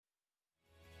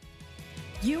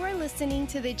You are listening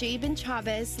to the Jabin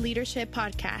Chavez Leadership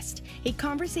Podcast, a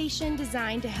conversation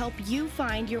designed to help you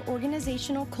find your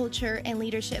organizational culture and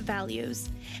leadership values.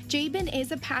 Jabin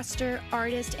is a pastor,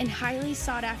 artist, and highly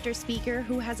sought-after speaker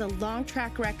who has a long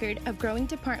track record of growing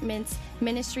departments,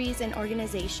 ministries, and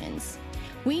organizations.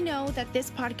 We know that this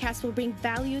podcast will bring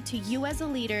value to you as a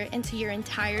leader and to your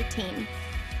entire team.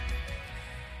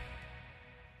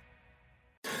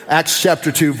 Acts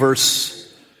chapter 2, verse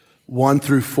 1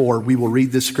 through 4. We will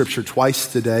read this scripture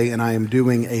twice today, and I am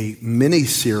doing a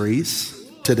mini-series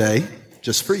today,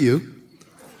 just for you.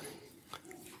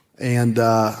 And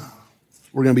we're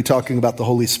going to be talking about the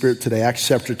Holy Spirit today. Acts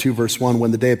chapter 2, verse 1,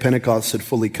 when the day of Pentecost had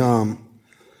fully come,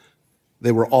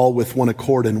 they were all with one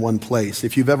accord in one place.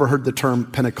 If you've ever heard the term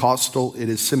Pentecostal, it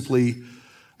is simply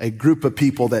a group of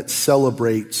people that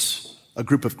celebrates, a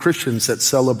group of Christians that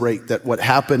celebrate that what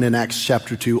happened in Acts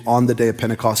chapter 2 on the day of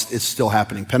Pentecost is still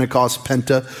happening. Pentecost,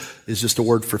 Penta, is just a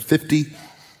word for 50. It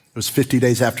was 50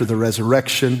 days after the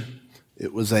resurrection.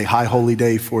 It was a high holy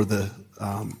day for the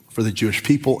Jewish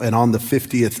people. And on the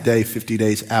 50th day, 50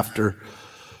 days after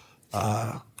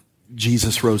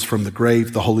Jesus rose from the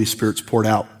grave, the Holy Spirit's poured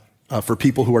out. For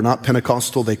people who are not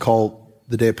Pentecostal, they call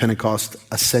the day of Pentecost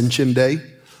Ascension Day.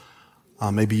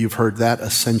 Maybe you've heard that,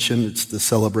 Ascension. It's the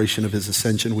celebration of his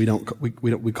ascension.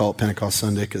 We call it Pentecost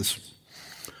Sunday because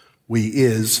we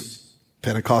is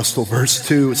Pentecostal. Verse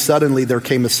 2, suddenly there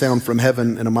came a sound from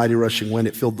heaven and a mighty rushing wind.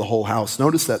 It filled the whole house.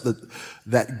 Notice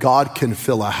that God can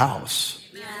fill a house.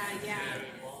 Yeah.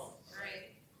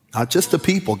 Not just the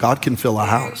people. God can fill a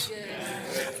house.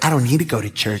 I don't need to go to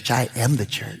church. I am the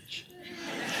church.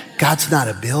 God's not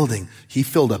a building. He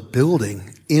filled a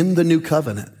building in the new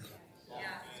covenant.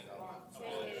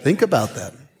 Think about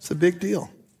that. It's a big deal.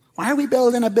 Why are we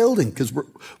building a building? Because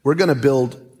we're going to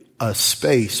build a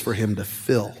space for him to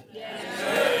fill.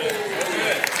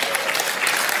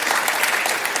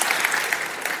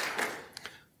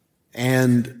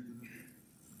 And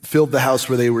filled the house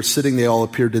where they were sitting. They all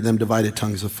appeared to them divided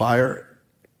tongues of fire.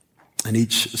 And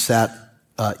each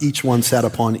one sat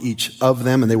upon each of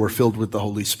them, and they were filled with the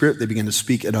Holy Spirit. They began to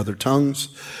speak in other tongues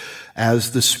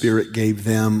as the Spirit gave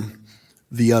them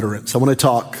the utterance. I want to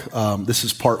talk, this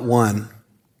is part 1.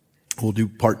 We'll do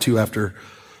part 2 after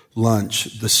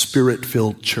lunch. The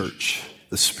Spirit-filled church.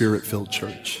 The Spirit-filled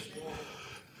church.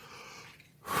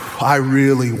 I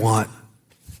really want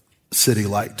City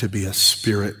Light to be a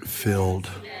Spirit-filled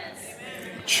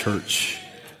church.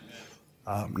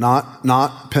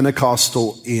 Not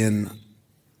Pentecostal in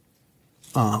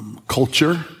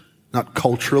culture, not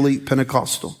culturally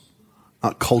Pentecostal.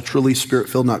 Not culturally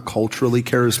Spirit-filled, not culturally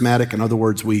charismatic. In other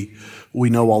words, we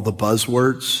know all the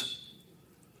buzzwords,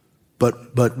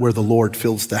 but where the Lord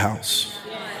fills the house.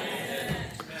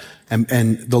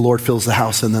 And the Lord fills the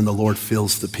house, and then the Lord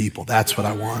fills the people. That's what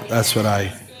I want. That's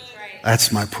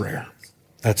my prayer.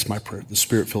 That's my prayer, the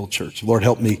Spirit-filled church. Lord,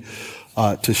 help me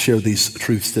to share these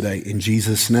truths today. In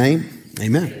Jesus' name,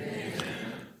 amen.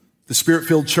 The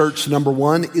Spirit-filled church, number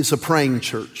 1, is a praying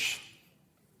church.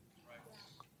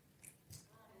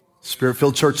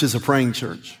 Spirit-filled church is a praying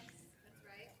church.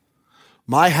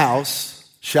 My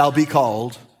house shall be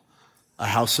called a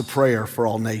house of prayer for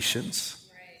all nations.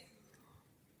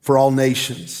 For all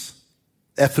nations.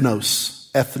 Ethnos,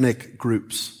 ethnic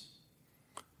groups.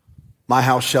 My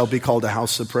house shall be called a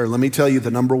house of prayer. Let me tell you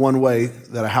the number 1 way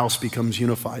that a house becomes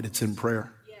unified. It's in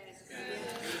prayer.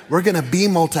 We're going to be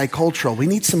multicultural. We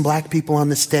need some black people on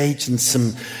the stage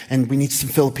and we need some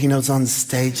Filipinos on the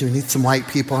stage. And we need some white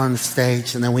people on the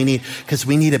stage. And then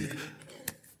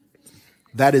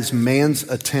that is man's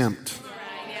attempt.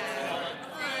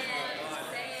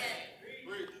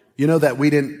 You know that we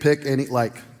didn't pick any,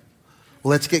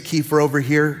 let's get Kiefer over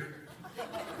here.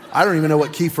 I don't even know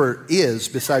what Kiefer is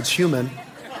besides human.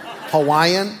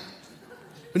 Hawaiian.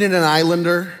 We need an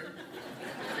islander.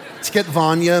 Let's get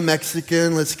Vanya,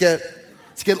 Mexican. Let's get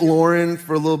Lauren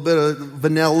for a little bit of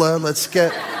vanilla.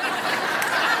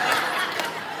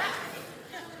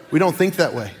 We don't think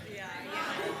that way.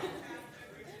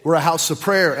 We're a house of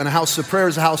prayer, and a house of prayer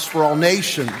is a house for all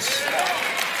nations.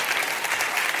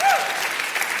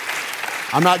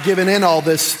 I'm not giving in all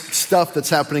this stuff that's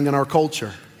happening in our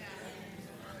culture.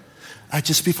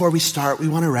 Just before we start, we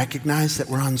want to recognize that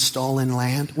we're on stolen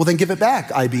land. Well, then give it back,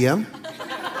 IBM.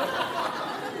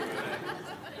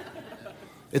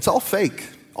 It's all fake.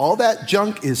 All that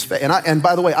junk is fake. And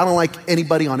by the way, I don't like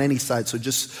anybody on any side, so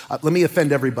just let me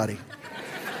offend everybody.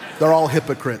 They're all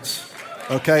hypocrites.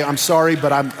 Okay, I'm sorry,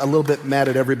 but I'm a little bit mad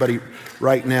at everybody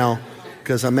right now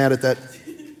because I'm mad at that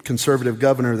conservative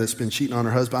governor that's been cheating on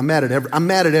her husband. I'm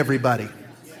mad at everybody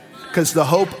because the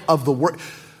hope of the world.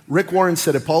 Rick Warren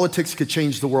said if politics could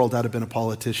change the world, I'd have been a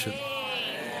politician.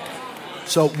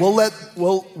 So we'll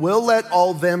let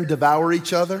all them devour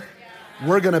each other.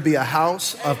 We're going to be a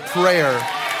house of prayer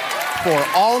for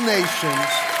all nations.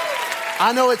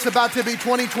 I know it's about to be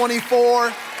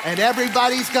 2024 and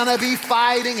everybody's going to be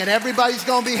fighting and everybody's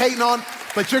going to be hating on,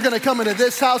 but you're going to come into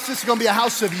this house. This is going to be a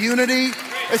house of unity.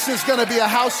 This is going to be a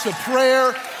house of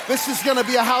prayer. This is going to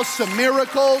be a house of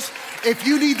miracles. If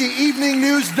you need the evening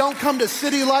news, don't come to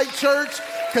City Light Church,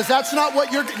 because that's not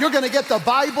what you're going to get. The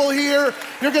Bible here.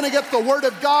 You're going to get the Word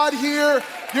of God here.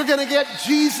 You're going to get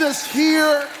Jesus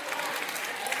here.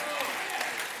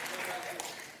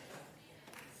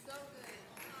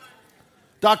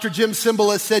 Dr. Jim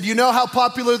Cymbala said, you know how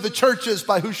popular the church is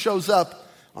by who shows up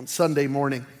on Sunday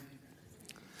morning.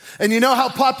 And you know how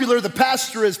popular the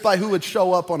pastor is by who would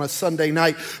show up on a Sunday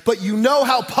night. But you know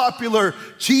how popular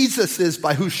Jesus is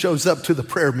by who shows up to the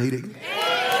prayer meeting.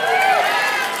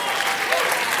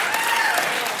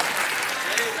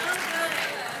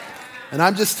 And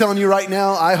I'm just telling you right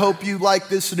now, I hope you like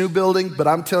this new building, but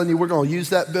I'm telling you, we're going to use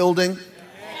that building.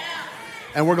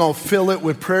 And we're going to fill it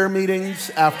with prayer meetings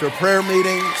after prayer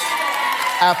meetings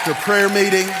after prayer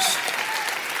meetings.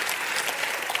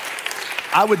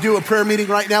 I would do a prayer meeting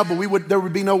right now, but there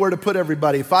would be nowhere to put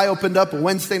everybody. If I opened up a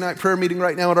Wednesday night prayer meeting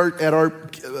right now at our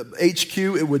HQ,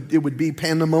 it would be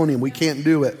pandemonium. We can't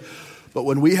do it. But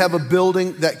when we have a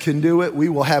building that can do it, we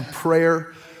will have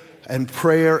prayer,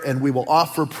 and we will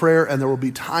offer prayer, and there will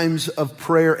be times of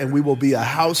prayer, and we will be a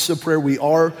house of prayer. We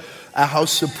are a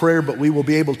house of prayer, but we will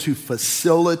be able to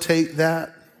facilitate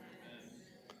that.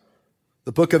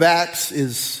 The book of Acts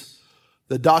is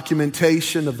the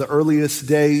documentation of the earliest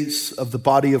days of the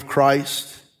body of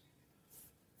Christ.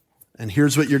 And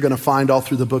here's what you're going to find all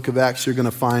through the book of Acts. You're going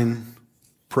to find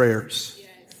prayers.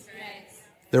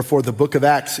 Therefore, the book of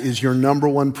Acts is your number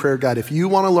one prayer guide. If you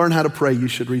want to learn how to pray, you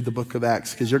should read the book of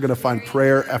Acts, because you're going to find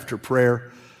prayer after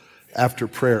prayer after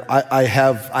prayer. I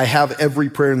have every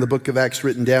prayer in the book of Acts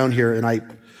written down here,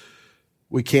 and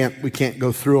we can't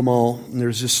go through them all, and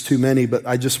there's just too many. But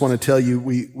I just want to tell you,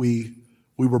 we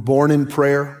were born in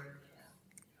prayer.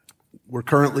 We're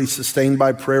currently sustained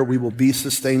by prayer. We will be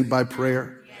sustained by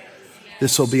prayer.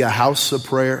 This will be a house of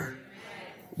prayer.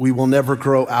 We will never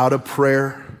grow out of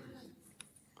prayer.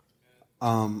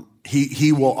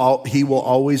 He will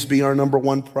always be our number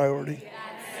one priority.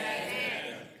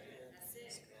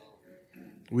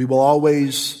 We will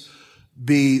always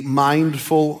be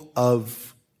mindful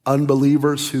of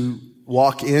unbelievers who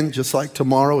walk in, just like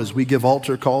tomorrow as we give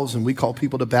altar calls and we call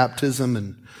people to baptism,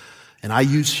 and I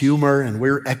use humor, and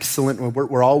we're excellent.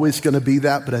 We're always going to be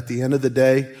that. But at the end of the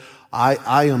day,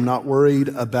 I am not worried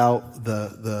about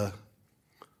the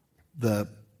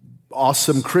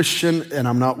awesome Christian, and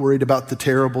I'm not worried about the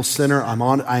terrible sinner.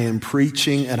 I am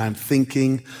preaching, and I'm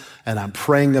thinking, and I'm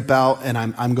praying about, and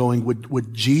I'm going,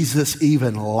 would Jesus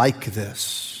even like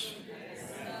this?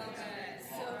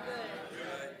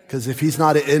 Because if he's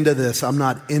not into this, I'm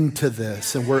not into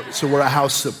this. And we're a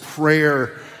house of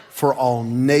prayer for all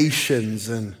nations,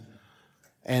 and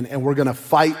we're going to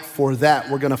fight for that.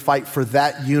 We're going to fight for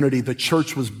that unity. The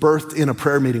church was birthed in a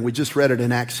prayer meeting. We just read it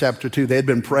in Acts chapter 2. They had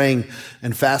been praying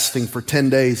and fasting for 10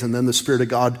 days, and then the Spirit of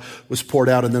God was poured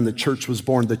out, and then the church was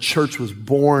born. The church was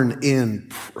born in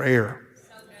prayer.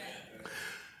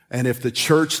 And if the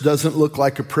church doesn't look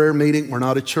like a prayer meeting, we're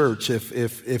not a church.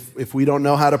 If we don't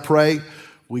know how to pray,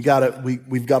 we've got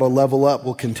to level up.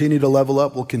 We'll continue to level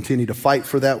up. We'll continue to fight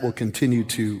for that. We'll continue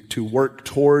to work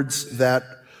towards that.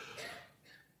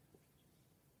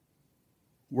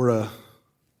 We're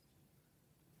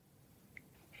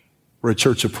a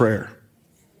church of prayer.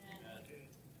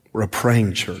 We're a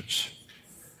praying church.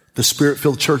 The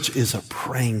Spirit-filled church is a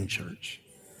praying church.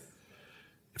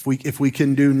 If we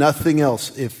can do nothing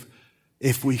else,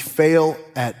 if we fail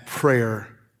at prayer,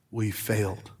 we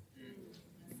failed.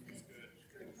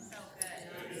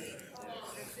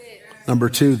 Number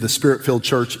 2, the Spirit-filled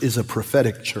church is a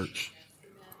prophetic church.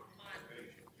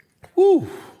 Woo!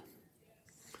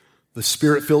 The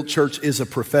Spirit-filled church is a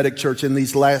prophetic church. In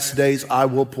these last days, I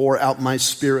will pour out my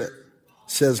Spirit,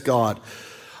 says God.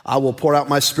 I will pour out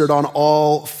my Spirit on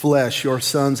all flesh. Your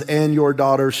sons and your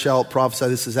daughters shall prophesy.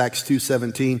 This is Acts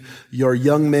 2:17. Your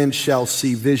young men shall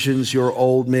see visions. Your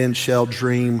old men shall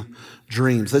dream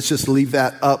dreams. Let's just leave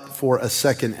that up for a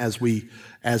second as we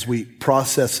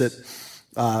process it.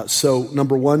 So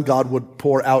number 1, God would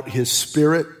pour out his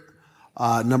Spirit.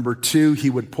 Number 2,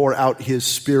 he would pour out his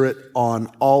Spirit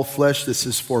on all flesh. This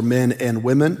is for men and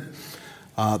women.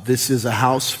 This is a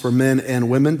house for men and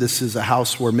women. This is a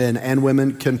house where men and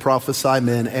women can prophesy,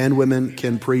 men and women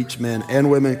can preach, men and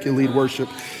women can lead worship,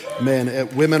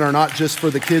 Man, women are not just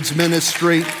for the kids'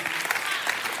 ministry.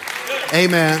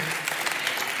 Amen.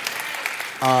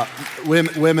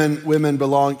 Women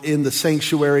belong in the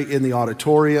sanctuary, in the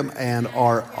auditorium, and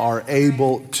are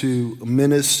able to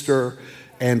minister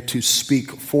and to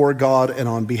speak for God and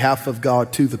on behalf of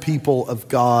God to the people of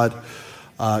God,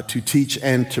 to teach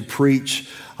and to preach.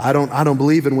 I don't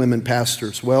believe in women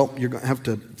pastors. Well, you're going to have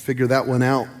to figure that one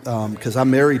out because I'm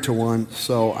married to one,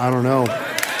 so I don't know.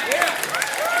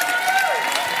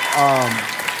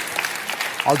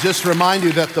 I'll just remind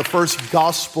you that the first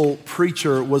gospel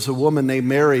preacher was a woman named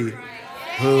Mary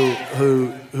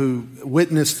who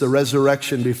witnessed the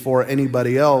resurrection before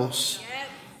anybody else.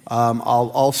 I'll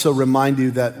also remind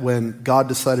you that when God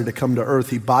decided to come to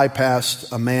earth, he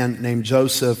bypassed a man named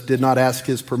Joseph, did not ask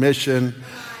his permission,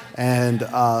 and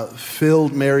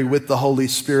filled Mary with the Holy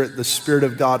Spirit. The Spirit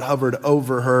of God hovered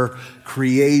over her,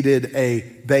 created a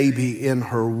baby in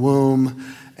her womb,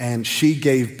 and she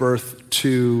gave birth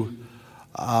to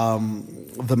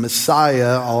the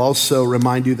Messiah. I'll also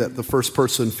remind you that the first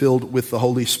person filled with the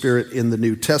Holy Spirit in the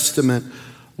New Testament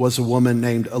was a woman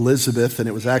named Elizabeth, and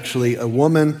it was actually a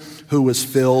woman who was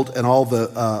filled, and all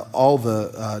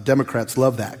the Democrats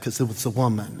love that because it was a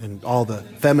woman, and all the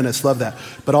feminists love that.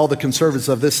 But all the conservatives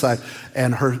of this side,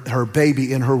 and her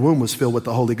baby in her womb was filled with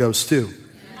the Holy Ghost too.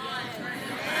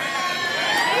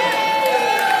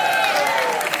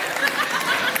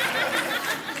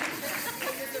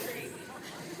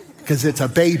 Because it's a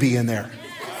baby in there.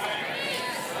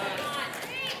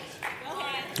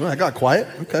 Oh, I got quiet.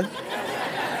 Okay.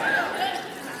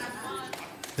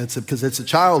 Because it's a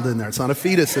child in there. It's not a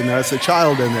fetus in there. It's a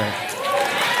child in there.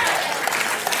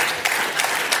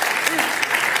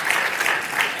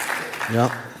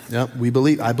 Yep.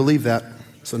 I believe that.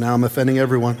 So now I'm offending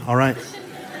everyone. All right.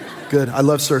 Good. I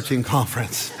love Searching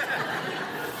Conference.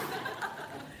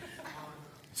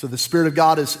 So the Spirit of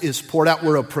God is poured out.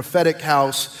 We're a prophetic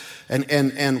house.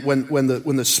 And when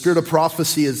the spirit of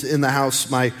prophecy is in the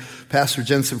house, my pastor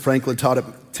Jensen Franklin taught it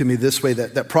to me this way,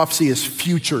 that prophecy is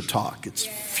future talk. It's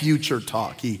future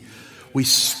talk. We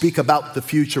speak about the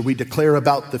future. We declare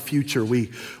about the future.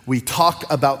 We talk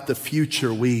about the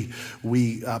future. We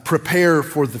prepare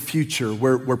for the future.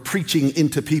 We're preaching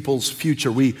into people's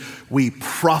future. We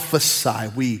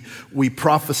prophesy. We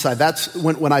prophesy. That's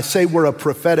when I say we're a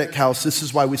prophetic house, this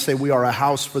is why we say we are a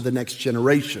house for the next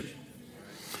generation.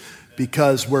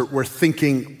 Because we're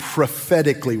thinking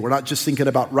prophetically. We're not just thinking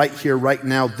about right here, right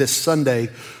now, this Sunday.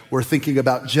 We're thinking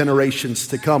about generations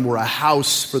to come. We're a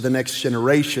house for the next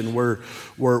generation. We're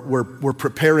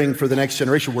preparing for the next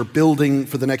generation. We're building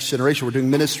for the next generation. We're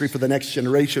doing ministry for the next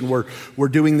generation. We're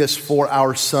doing this for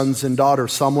our sons and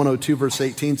daughters. Psalm 102 verse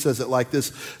 18 says it like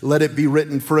this: let it be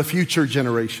written for a future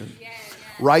generation.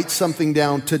 Write something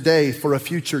down today for a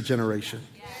future generation.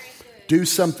 Do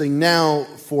something now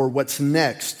for what's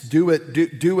next. Do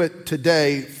it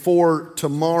today for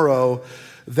tomorrow,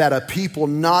 that a people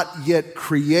not yet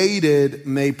created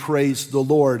may praise the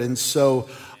Lord. And so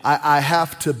I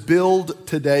have to build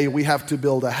today. We have to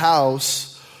build a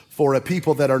house for a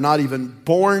people that are not even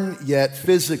born yet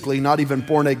physically, not even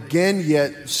born again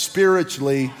yet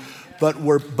spiritually, but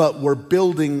we're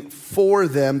building for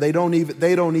them. They don't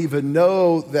even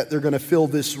know that they're going to fill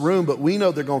this room, but we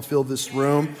know they're going to fill this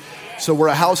room. So we're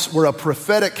a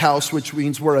prophetic house, which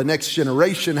means we're a next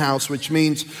generation house, which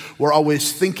means we're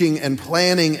always thinking and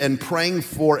planning and praying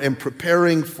for and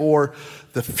preparing for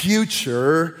the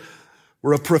future.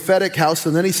 We're a prophetic house.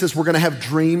 And then he says we're going to have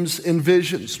dreams and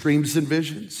visions.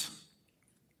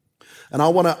 And I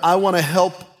want to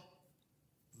help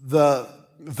the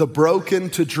broken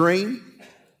to dream.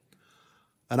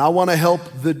 And I want to help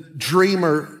the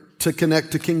dreamer to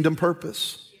connect to kingdom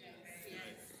purpose.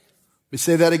 Let me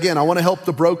say that again. I want to help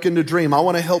the broken to dream. I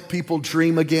want to help people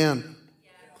dream again.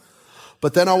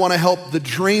 But then I want to help the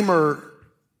dreamer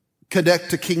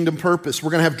connect to kingdom purpose. We're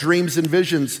going to have dreams and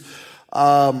visions.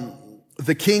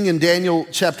 The king in Daniel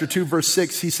chapter 2 verse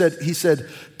 6, he said,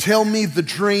 tell me the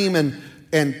dream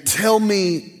and tell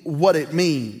me what it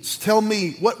means. Tell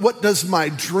me, what does my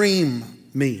dream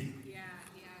mean?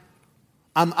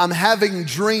 I'm having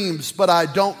dreams, but I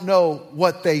don't know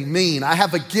what they mean. I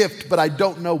have a gift, but I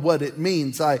don't know what it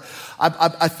means. I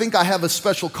think I have a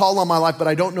special call on my life, but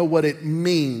I don't know what it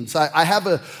means. I have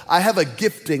a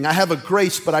gifting, I have a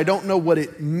grace, but I don't know what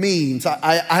it means.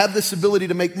 I have this ability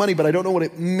to make money, but I don't know what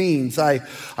it means. I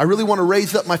really want to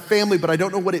raise up my family, but I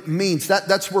don't know what it means.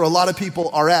 That's where a lot of people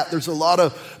are at. There's a lot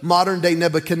of modern day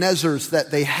Nebuchadnezzars that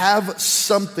they have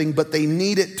something, but they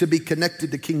need it to be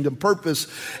connected to kingdom purpose.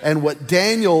 And what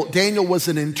Daniel was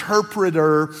an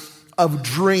interpreter of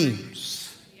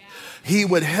dreams. He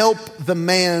would help the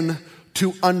man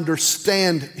to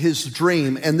understand his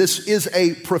dream. And this is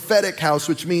a prophetic house,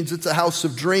 which means it's a house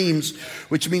of dreams,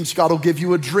 which means God will give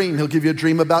you a dream. He'll give you a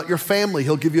dream about your family.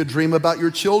 He'll give you a dream about your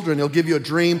children. He'll give you a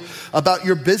dream about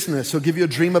your business. He'll give you a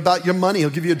dream about your money. He'll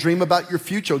give you a dream about your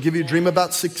future. He'll give you a dream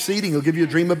about succeeding. He'll give you a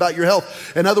dream about your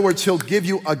health. In other words, he'll give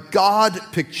you a God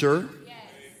picture.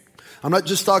 I'm not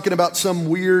just talking about some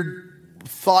weird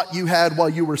thought you had while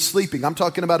you were sleeping. I'm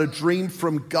talking about a dream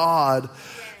from God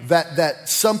that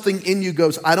something in you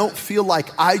goes, I don't feel like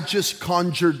I just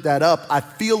conjured that up. I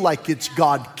feel like it's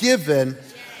God-given,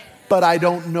 but I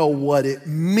don't know what it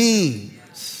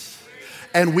means.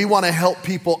 And we want to help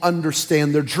people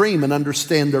understand their dream and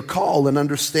understand their call and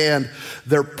understand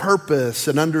their purpose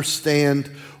and understand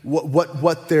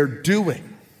what they're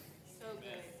doing.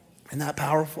 Isn't that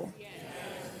powerful?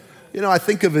 You know, I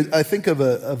think of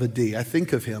a D. I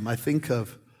think of him. I think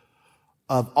of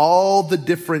all the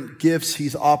different gifts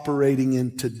he's operating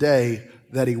in today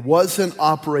that he wasn't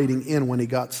operating in when he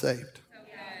got saved.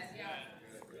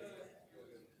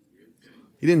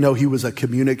 He didn't know he was a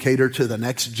communicator to the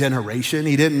next generation.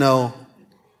 He didn't know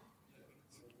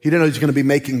he was going to be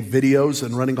making videos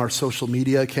and running our social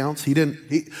media accounts.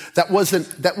 That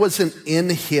wasn't in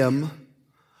him,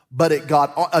 but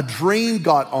a dream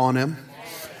got on him,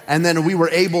 and then we were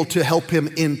able to help him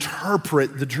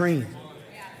interpret the dream.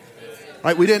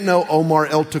 Right? We didn't know Omar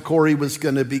El Takori was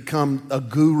going to become a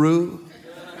guru.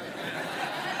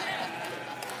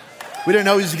 We didn't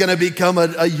know he was going to become a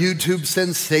YouTube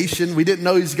sensation. We didn't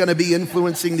know he was going to be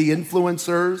influencing the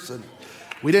influencers. And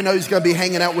we didn't know he was going to be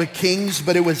hanging out with kings,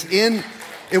 but it was in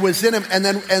him. And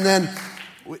then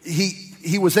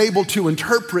he was able to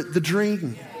interpret the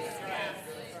dream.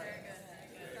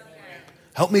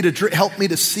 Help me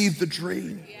to see the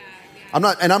dream. I'm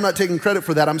not taking credit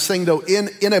for that. I'm saying though,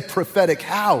 in a prophetic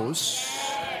house,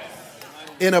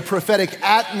 in a prophetic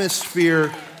atmosphere,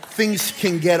 things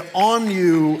can get on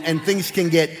you and things can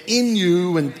get in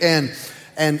you and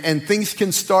things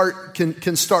can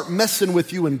start messing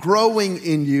with you and growing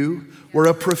in you. We're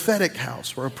a prophetic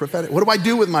house. What do I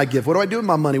do with my gift? What do I do with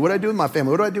my money? What do I do with my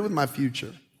family? What do I do with my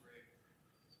future?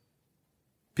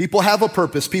 People have a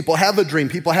purpose. People have a dream.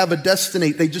 People have a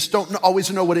destiny. They just don't always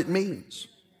know what it means.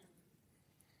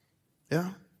 Yeah.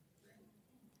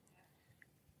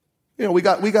 You know, we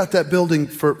got that building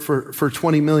for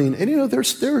 $20 million. And you know,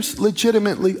 there's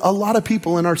legitimately a lot of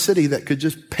people in our city that could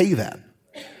just pay that.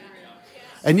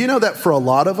 And you know that for a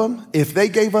lot of them, if they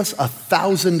gave us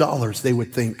 $1,000, they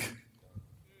would think,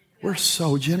 we're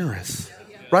so generous.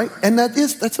 Right? And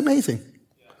that's amazing.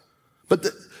 But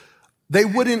they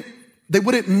wouldn't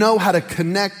know how to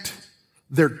connect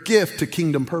their gift to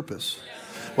kingdom purpose.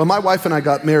 When my wife and I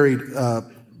got married,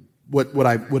 what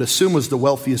I would assume was the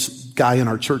wealthiest guy in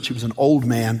our church. He was an old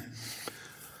man.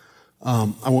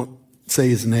 I won't say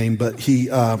his name, but he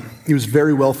was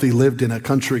very wealthy, lived in a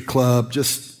country club,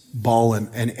 just balling.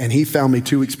 And he found me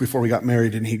 2 weeks before we got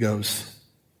married, and he goes,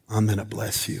 I'm going to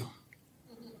bless you.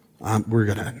 We're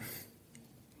going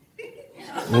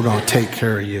to take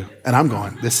care of you. And I'm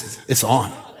going, it's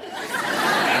on.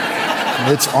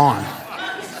 It's on.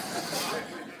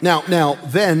 Now,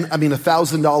 then, I mean,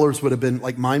 $1,000 would have been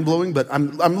like mind-blowing, but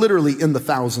I'm literally in the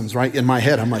thousands, right? In my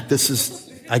head, I'm like,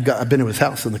 I've been to his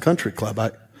house in the country club.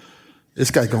 This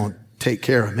guy's going to take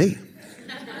care of me.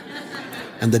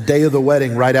 And the day of the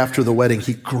wedding, right after the wedding,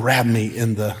 he grabbed me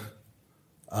in the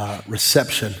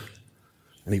reception,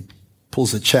 and he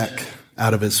pulls a check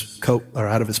out of his coat or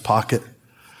out of his pocket,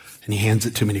 and he hands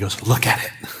it to me, and he goes, look at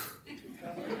it.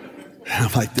 And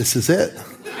I'm like, this is it.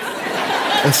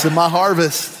 This is my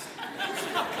harvest.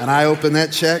 And I opened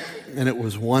that check, and it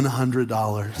was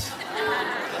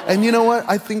 $100. And you know what?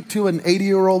 I think to an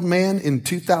 80-year-old man in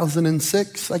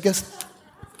 2006, I guess,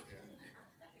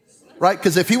 right?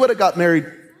 Because if he would have got married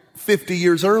 50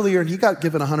 years earlier and he got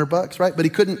given $100, right? But he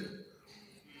couldn't.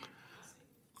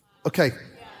 Okay,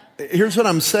 here's what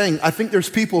I'm saying. I think there's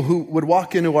people who would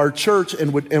walk into our church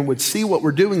and would see what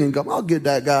we're doing and go, I'll give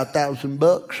that guy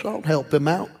 $1,000. I'll help him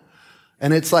out.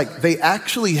 And it's like they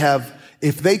actually have,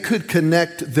 if they could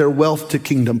connect their wealth to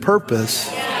kingdom purpose,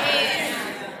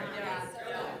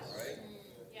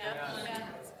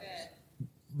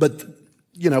 but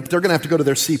you know, they're going to have to go to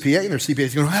their CPA, and their CPA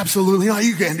is going, absolutely not,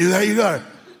 you can't do that.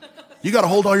 You got to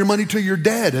hold all your money till you're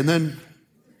dead, and then.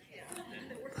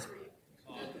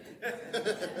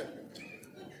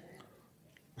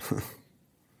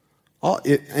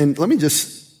 And let me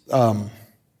just.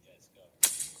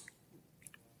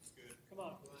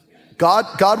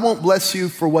 God won't bless you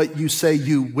for what you say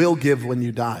you will give when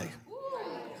you die.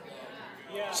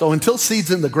 So until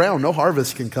seed's in the ground, no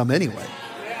harvest can come anyway.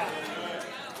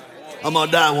 I'm going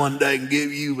to die one day and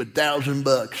give you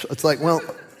 $1,000. It's like, well,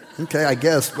 okay, I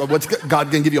guess. But what's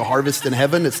God going to give you a harvest in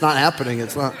heaven? It's not happening.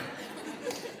 It's not.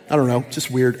 I don't know. Just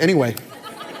weird. Anyway.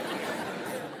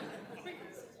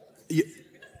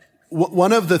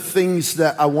 One of the things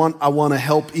that I want to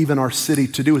help even our city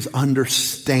to do is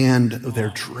understand their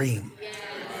dream.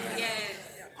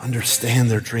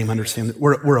 Understand their dream. Understand.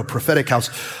 We're a prophetic house.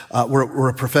 We're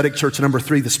a prophetic church. Number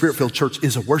 3, the Spirit-filled church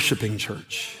is a worshiping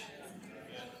church.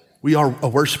 We are a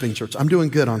worshiping church. I'm doing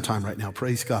good on time right now.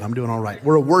 Praise God. I'm doing all right.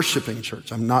 We're a worshiping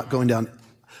church. I'm not going down.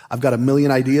 I've got a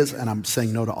million ideas and I'm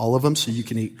saying no to all of them so you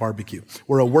can eat barbecue.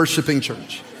 We're a worshiping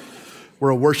church.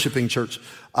 We're a worshiping church.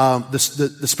 The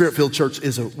Spirit-filled church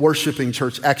is a worshiping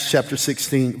church. Acts chapter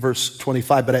 16, verse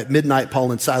 25. But at midnight,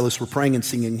 Paul and Silas were praying and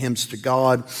singing hymns to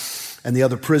God, and the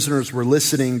other prisoners were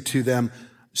listening to them.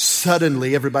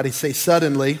 Suddenly, everybody say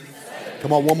suddenly.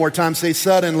 Come on, one more time, say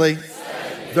suddenly.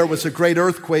 There was a great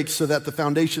earthquake so that the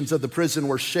foundations of the prison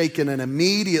were shaken, and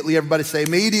immediately, everybody say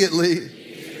immediately.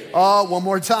 Oh, one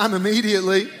more time,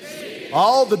 immediately.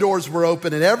 All the doors were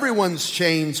open and everyone's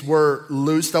chains were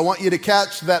loosed. I want you to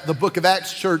catch that the book of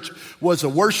Acts church was a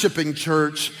worshiping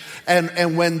church.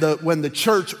 And when the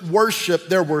church worshiped,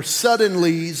 there were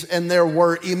suddenlies and there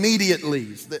were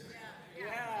immediatelys.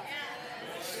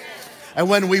 And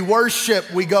when we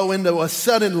worship, we go into a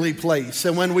suddenly place.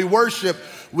 And when we worship,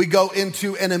 we go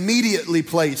into an immediately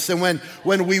place. And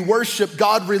when we worship,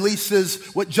 God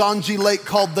releases what John G. Lake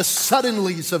called the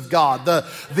suddenlies of God,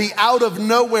 the out of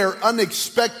nowhere,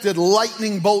 unexpected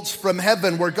lightning bolts from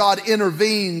heaven where God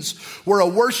intervenes. We're a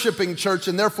worshiping church,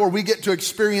 and therefore we get to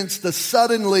experience the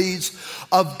suddenlies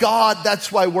of God.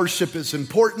 That's why worship is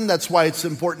important. That's why it's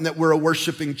important that we're a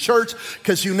worshiping church,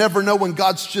 because you never know when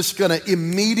God's just going to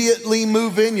immediately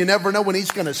move in. You never know when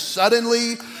he's going to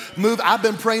suddenly move. I've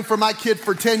been praying for my kid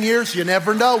for 10 years. You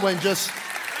never know when just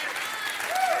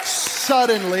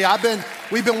suddenly.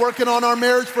 We've been working on our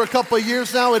marriage for a couple of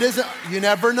years now. You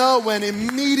never know when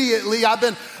immediately. I've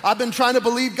been trying to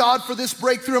believe God for this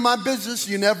breakthrough in my business.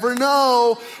 You never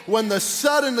know when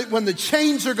the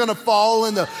chains are going to fall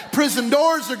and the prison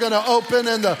doors are going to open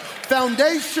and the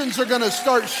foundations are going to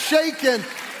start shaking.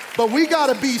 But we got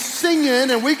to be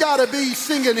singing, and we got to be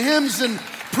singing hymns and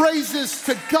praises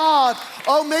to God.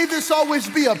 Oh, may this always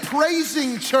be a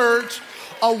praising church,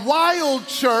 a wild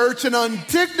church, an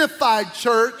undignified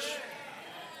church.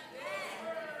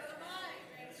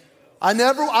 We're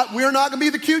not going to be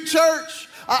the cute church.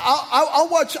 I'll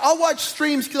watch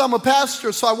streams because I'm a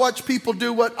pastor, so I watch people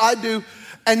do what I do,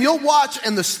 and you'll watch,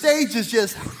 and the stage is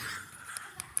just,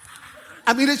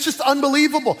 it's just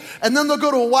unbelievable. And then they'll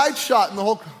go to a wide shot, and the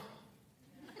whole.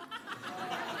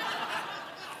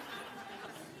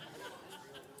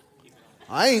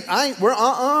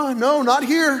 No, not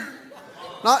here.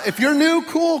 Not if you're new,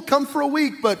 cool, come for a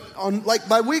week. But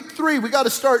by week 3, we got to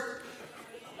start,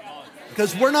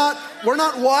 because we're not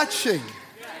watching.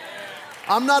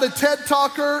 I'm not a TED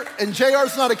talker, and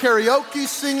JR's not a karaoke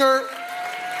singer.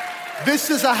 This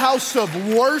is a house of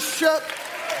worship.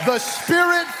 The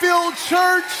Spirit-filled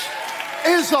church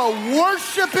is a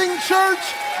worshiping church.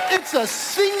 It's a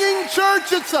singing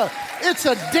church. It's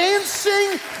a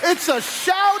dancing, it's a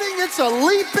shouting, it's a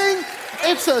leaping,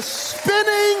 it's a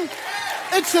spinning,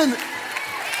 it's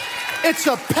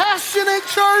a passionate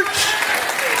church.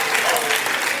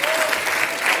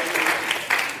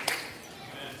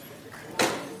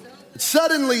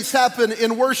 Suddenlies happen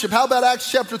in worship. How about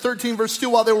Acts chapter 13, verse 2?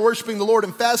 While they were worshiping the Lord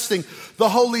and fasting, the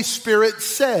Holy Spirit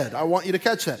said, I want you to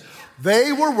catch that.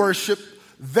 They were worship,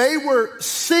 they were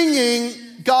singing,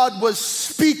 God was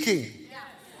speaking.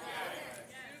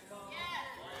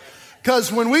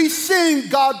 Because when we sing,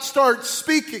 God starts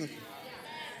speaking.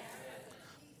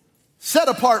 Set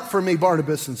apart for me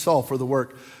Barnabas and Saul for the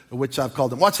work of which I've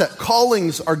called them. Watch that.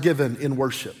 Callings are given in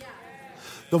worship.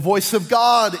 The voice of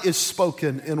God is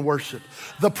spoken in worship.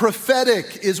 The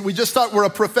prophetic is, we just thought we're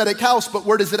a prophetic house, but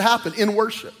where does it happen? In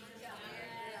worship.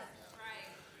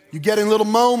 You get in little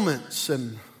moments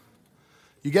and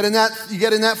you get in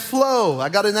that flow. I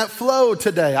got in that flow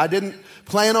today. I didn't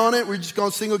plan on it. We're just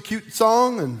going to sing a cute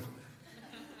song and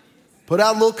put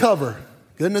out a little cover.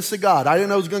 Goodness of God. I didn't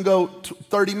know it was going to go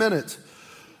 30 minutes.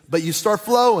 But you start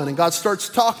flowing and God starts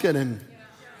talking and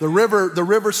the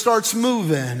river starts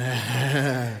moving.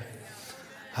 Hey,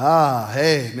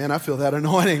 man, I feel that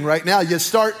anointing right now.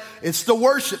 It's the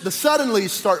worship. The suddenly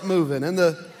start moving and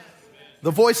the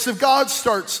voice of God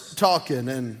starts talking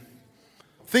and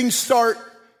things start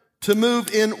to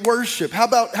move in worship. How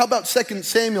about 2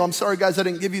 Samuel? I'm sorry, guys, I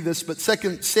didn't give you this, but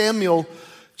 2 Samuel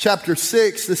chapter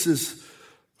 6, this is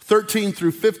 13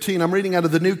 through 15, I'm reading out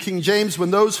of the New King James.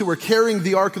 When those who were carrying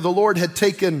the ark of the Lord had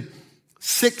taken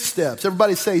 6 steps.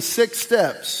 Everybody say 6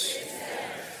 steps.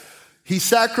 He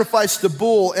sacrificed a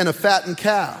bull and a fattened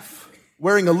calf.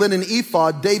 Wearing a linen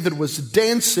ephod, David was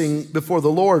dancing before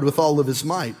the Lord with all of his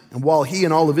might. And while he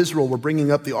and all of Israel were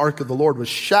bringing up the ark of the Lord with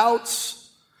shouts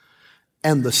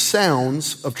and the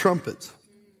sounds of trumpets.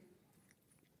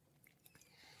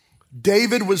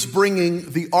 David was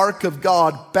bringing the ark of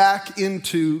God back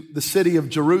into the city of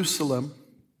Jerusalem.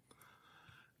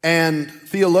 And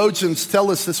theologians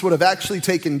tell us this would have actually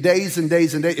taken days and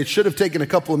days and days. It should have taken a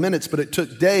couple of minutes, but it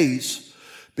took days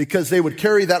because they would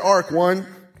carry that ark 1,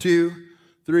 2,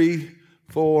 3,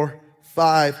 4,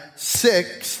 5,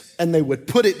 6, and they would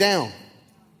put it down.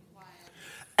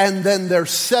 And then their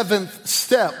 7th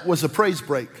step was a praise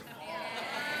break.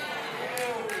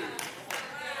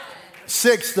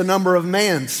 6, the number of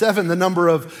man. 7, the number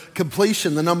of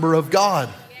completion, the number of God.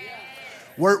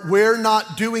 We're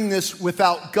not doing this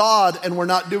without God, and we're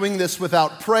not doing this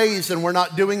without praise, and we're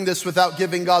not doing this without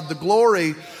giving God the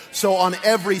glory. So on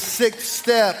every 6th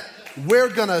step, we're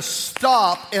going to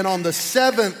stop, and on the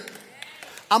 7th,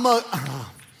 I'm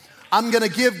going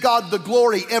to give God the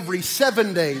glory every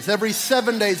 7 days. Every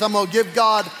 7 days, I'm going to give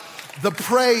God the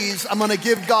praise. I'm going to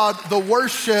give God the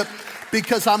worship,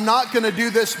 because I'm not going to do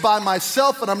this by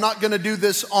myself, and I'm not going to do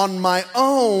this on my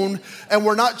own. And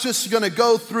we're not just going to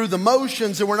go through the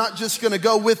motions, and we're not just going to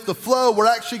go with the flow. We're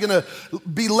actually going to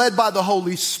be led by the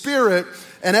Holy Spirit.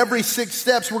 And every 6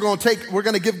 steps we're going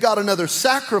to give God another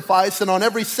sacrifice. And on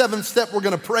every 7th step, we're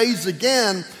going to praise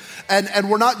again. And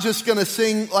we're not just going to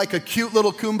sing like a cute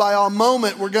little kumbaya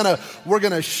moment. We're going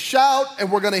to shout, and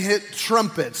we're going to hit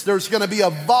trumpets. There's going to be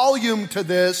a volume to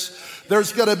this.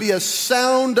 There's going to be a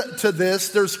sound to this.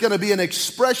 There's going to be an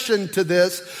expression to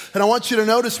this. And I want you to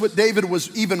notice what David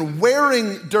was even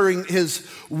wearing during his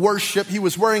worship. He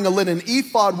was wearing a linen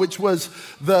ephod, which was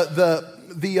the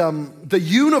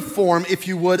uniform, if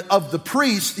you would, of the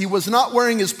priest. He was not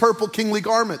wearing his purple kingly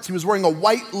garments. He was wearing a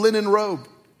white linen robe.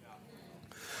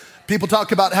 People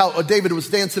talk about how David was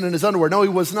dancing in his underwear. No, he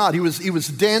was not. He was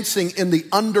dancing in the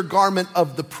undergarment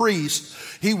of the priest.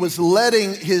 He was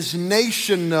letting his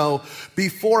nation know,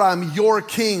 before I'm your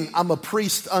king, I'm a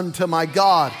priest unto my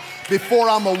God. Before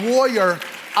I'm a warrior,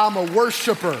 I'm a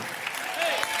worshiper.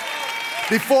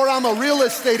 Before I'm a real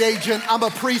estate agent, I'm a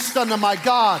priest unto my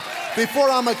God. Before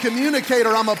I'm a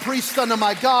communicator, I'm a priest unto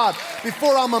my God.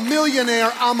 Before I'm a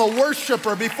millionaire, I'm a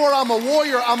worshiper. Before I'm a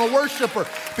warrior, I'm a worshiper.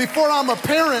 Before I'm a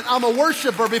parent, I'm a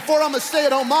worshiper. Before I'm a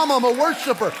stay-at-home mom, I'm a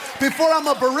worshiper. Before I'm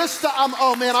a barista,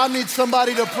 I need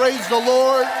somebody to praise the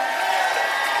Lord.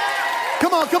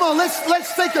 Come on,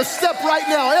 let's take a step right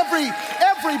now.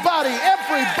 Everybody,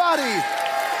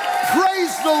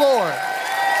 praise the Lord.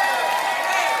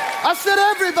 I said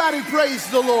everybody praise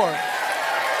the Lord.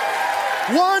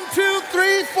 1, 2,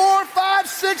 3, 4, 5,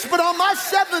 6, but on my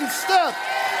 7th step,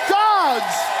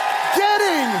 God's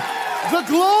getting the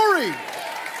glory.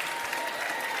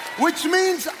 Which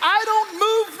means I don't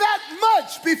move that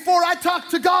much before I talk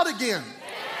to God again.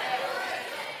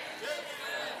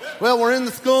 Well, we're in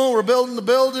the school, we're building the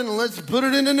building, and let's put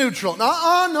it into neutral.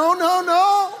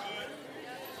 No.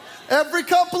 Every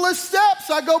couple of steps,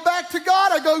 I go back to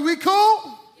God. I go, we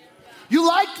cool? You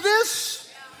like this?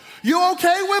 You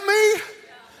okay with me?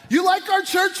 You like our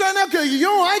church right now? Because you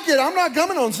don't like it, I'm not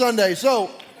coming on Sunday.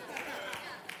 So,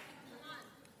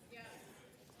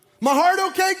 my heart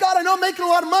okay? God, I know I'm making a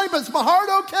lot of money, but is my heart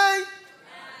okay?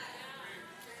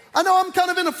 I know I'm kind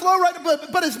of in a flow right now,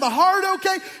 but is my heart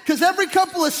okay? Because every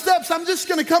couple of steps, I'm just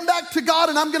going to come back to God,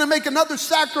 and I'm going to make another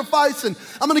sacrifice, and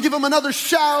I'm going to give him another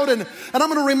shout, and I'm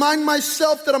going to remind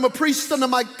myself that I'm a priest unto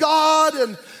my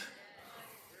God.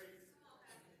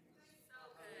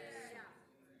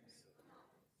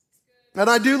 And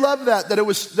I do love that it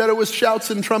was shouts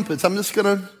and trumpets. I'm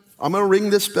gonna ring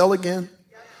this bell again.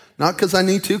 Not because I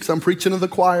need to, because I'm preaching to the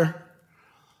choir.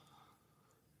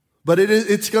 But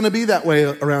it's gonna be that way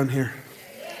around here.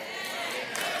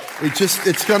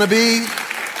 It's gonna be.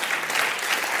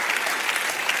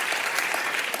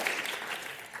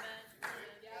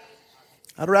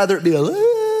 I'd rather it be a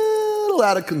little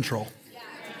out of control.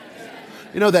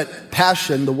 You know that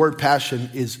passion, the word passion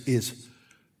is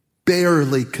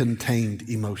barely contained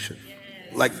emotion.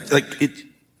 Like it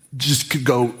just could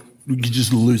go, you could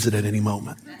just lose it at any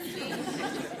moment.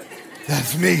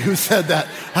 That's me who said that.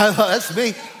 That's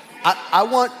me. I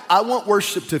want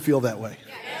worship to feel that way.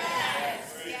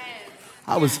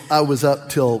 I was up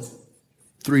till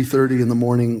 3:30 in the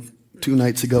morning 2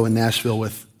 nights ago in Nashville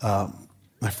with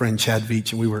my friend Chad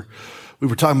Veach, and we were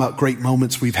talking about great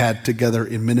moments we've had together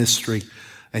in ministry.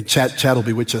 And Chad will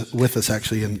be with us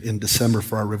actually in December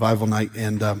for our revival night.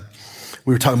 And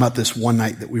we were talking about this one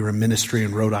night that we were in ministry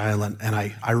in Rhode Island. And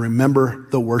I remember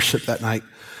the worship that night.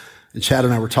 And Chad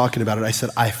and I were talking about it. I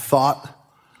said,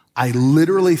 I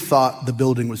literally thought the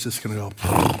building was just going to go,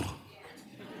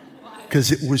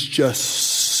 because it was just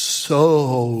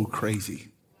so crazy.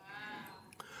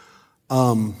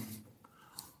 I'll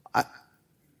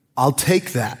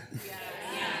take that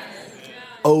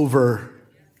over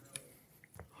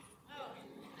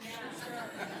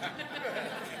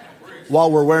while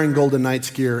we're wearing Golden Knights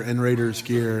gear and Raiders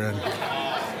gear. And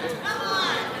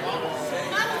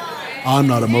I'm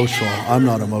not emotional.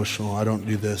 I don't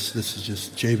do this. This is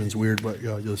just, Jabin's weird, but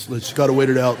yeah, let's got to wait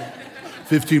it out.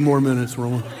 15 more minutes,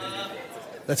 Roman.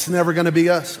 That's never going to be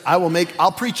us.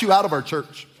 I'll preach you out of our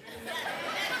church.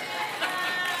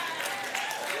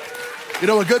 You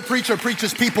know, a good preacher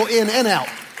preaches people in and out.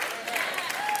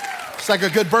 It's like a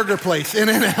good burger place, in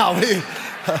and out.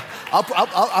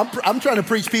 I'm trying to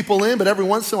preach people in, but every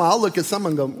once in a while I'll look at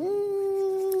someone and go,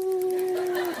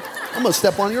 I'm going to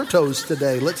step on your toes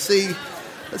today. Let's see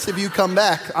if you come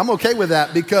back. I'm okay with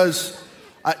that because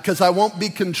I won't be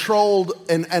controlled,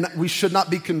 and we should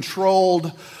not be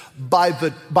controlled by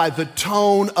the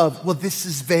tone of, well, this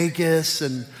is Vegas,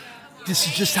 and this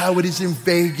is just how it is in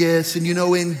Vegas, and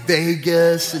in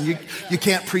Vegas, and you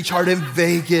can't preach hard in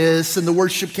Vegas, and the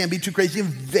worship can't be too crazy in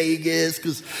Vegas,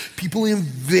 because people in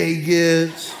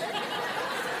Vegas,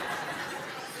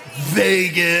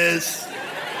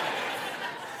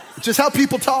 just how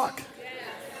people talk.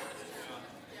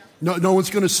 No one's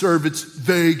going to serve, it's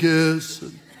Vegas.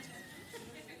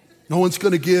 No one's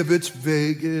going to give, it's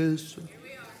Vegas.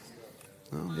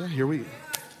 Oh, yeah, here we go.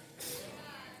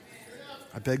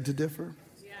 I beg to differ.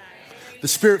 The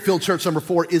Spirit-filled church, number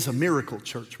 4, is a miracle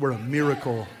church. We're a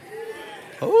miracle.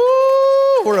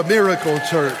 Oh, we're a miracle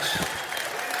church.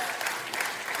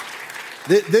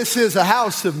 This is a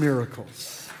house of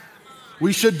miracles.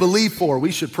 We should believe for,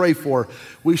 we should pray for,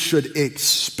 we should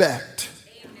expect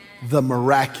the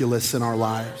miraculous in our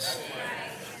lives.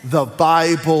 The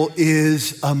Bible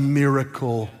is a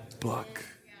miracle book.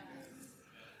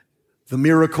 The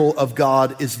miracle of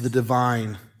God is the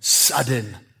divine,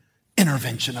 sudden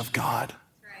intervention of God.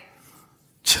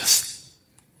 Just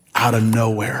out of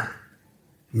nowhere,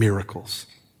 miracles.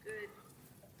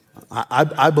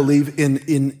 I believe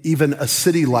in even a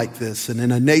city like this, and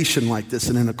in a nation like this,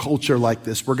 and in a culture like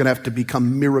this, we're going to have to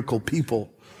become miracle people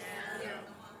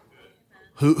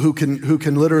who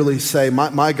can literally say,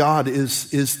 my God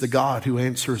is the God who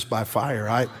answers by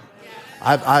fire.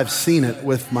 I've seen it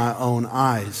with my own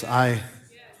eyes. I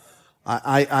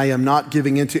am not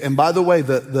giving into. And by the way,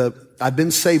 I've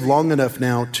been saved long enough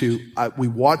now we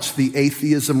watched the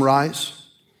atheism rise.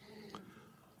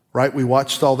 Right? We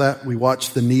watched all that. We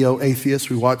watched the neo-atheists.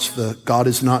 We watched the God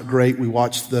is not great. We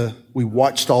watched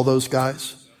all those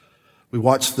guys. We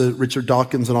watched the Richard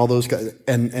Dawkins and all those guys.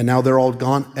 And now they're all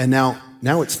gone. And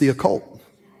now it's the occult.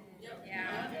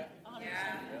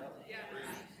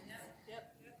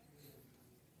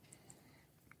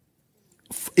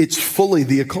 It's fully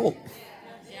the occult.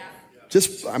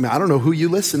 I don't know who you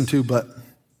listen to, but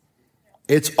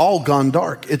it's all gone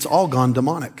dark. It's all gone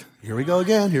demonic. Here we go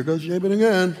again. Here goes Jabin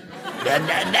again.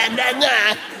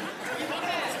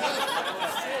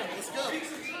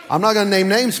 I'm not going to name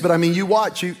names, but you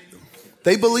watch.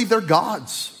 They believe they're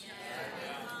gods.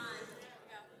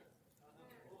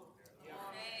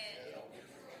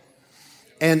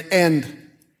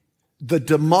 And the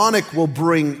demonic will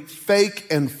bring fake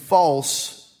and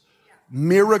false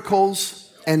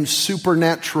miracles and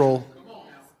supernatural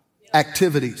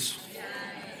activities.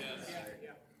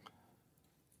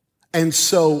 And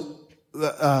so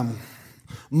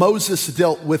Moses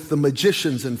dealt with the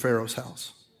magicians in Pharaoh's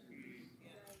house.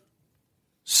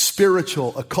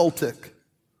 Spiritual, occultic,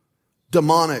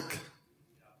 demonic.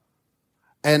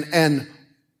 And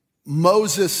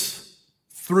Moses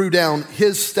threw down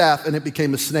his staff and it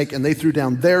became a snake, and they threw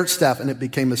down their staff and it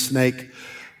became a snake.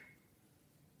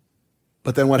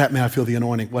 But then what happened? I feel the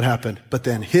anointing. What happened? But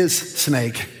then his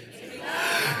snake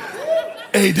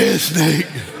ate his snake.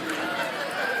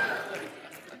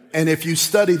 And if you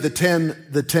study the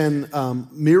 10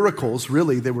 miracles,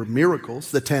 really they were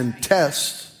miracles, the 10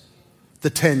 tests, the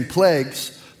 10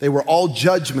 plagues, they were all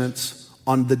judgments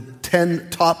on the 10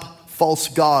 top false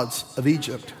gods of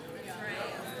Egypt.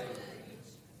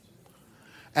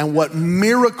 And what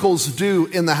miracles do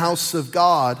in the house of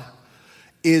God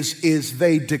is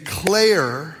they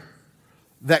declare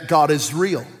that God is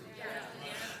real.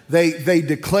 They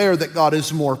declare that God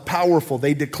is more powerful.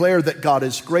 They declare that God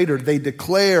is greater. They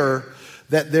declare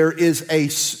that there is a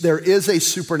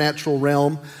supernatural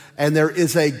realm, and there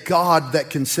is a God that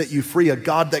can set you free, a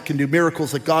God that can do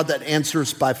miracles, a God that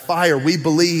answers by fire. We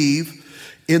believe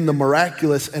in the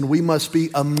miraculous, and we must be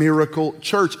a miracle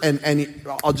church. And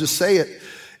I'll just say it.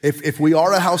 If we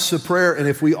are a house of prayer, and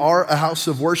if we are a house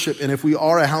of worship, and if we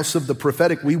are a house of the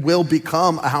prophetic, we will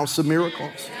become a house of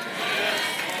miracles.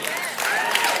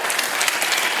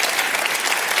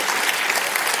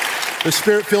 The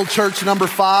Spirit-filled church, number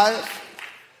 5,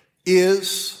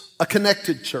 is a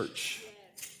connected church.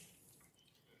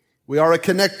 We are a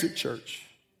connected church.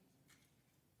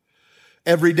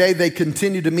 Every day they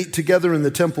continued to meet together in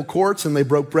the temple courts, and they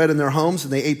broke bread in their homes,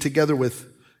 and they ate together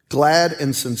with glad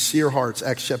and sincere hearts.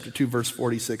 Acts chapter 2, verse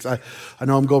 46. I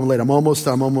know I'm going late. I'm almost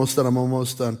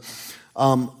done.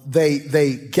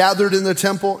 They gathered in the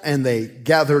temple, and they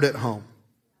gathered at home.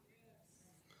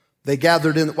 They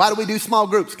gathered in. Why do we do small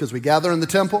groups? Because we gather in the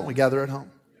temple and we gather at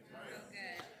home.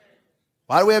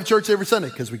 Why do we have church every Sunday?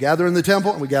 Because we gather in the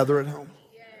temple and we gather at home.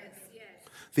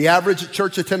 The average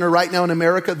church attender right now in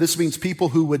America, this means people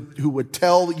who would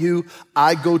tell you,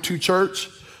 I go to church,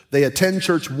 they attend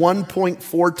church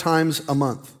 1.4 times a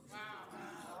month.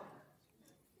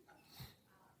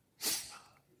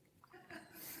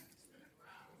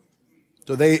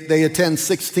 So they attend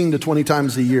 16 to 20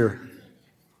 times a year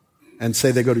and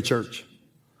say they go to church.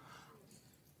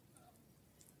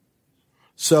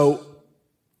 So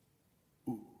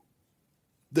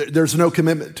there's no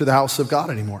commitment to the house of God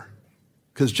anymore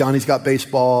because Johnny's got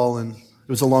baseball and it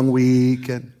was a long week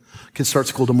and kids start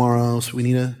school tomorrow, so we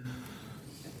need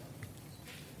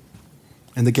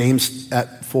and the game's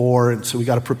at 4, and so we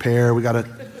got to prepare. We got to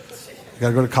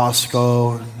go to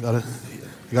Costco.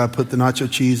 You got to put the nacho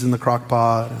cheese in the crock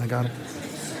pot. And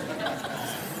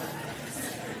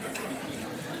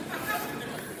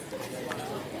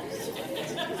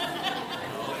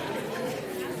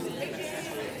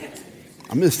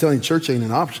I'm just telling you, church ain't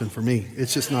an option for me.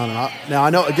 It's just not an option. Now, I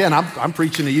know, again, I'm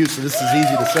preaching to you, so this is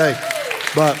easy to say.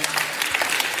 But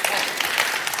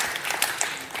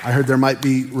I heard there might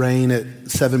be rain at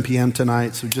 7 p.m.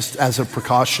 tonight, so just as a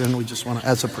precaution, we just want to,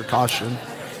 as a precaution.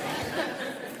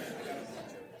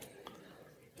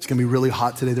 It's going to be really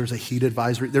hot today. There's a heat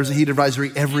advisory. There's a heat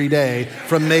advisory every day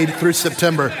from May through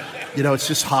September. You know, it's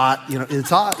just hot. You know, it's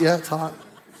hot. Yeah, it's hot.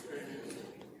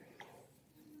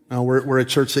 No, we're a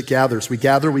church that gathers. We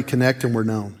gather, we connect, and we're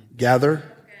known. Gather,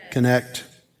 connect,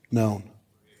 known.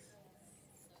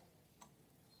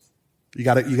 You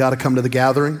got to come to the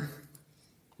gathering.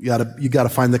 You got to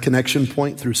find the connection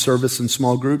point through service and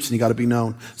small groups, and you got to be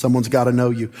known. Someone's got to know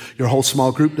you. Your whole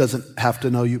small group doesn't have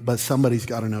to know you, but somebody's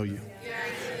got to know you.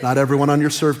 Not everyone on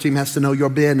your serve team has to know your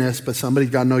business, but somebody's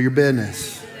got to know your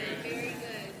business.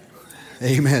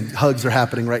 Amen. Hugs are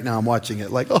happening right now. I'm watching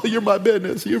it. Like, oh, you're my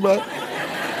business. You're my...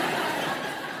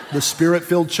 The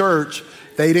Spirit-filled church,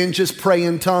 they didn't just pray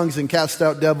in tongues and cast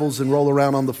out devils and roll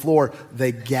around on the floor.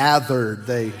 They gathered.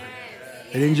 They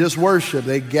didn't just worship.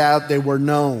 They gathered. They were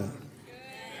known.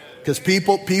 Because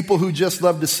people who just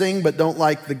love to sing but don't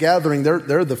like the gathering, they're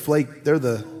the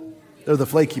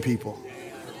flaky people,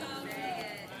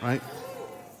 right?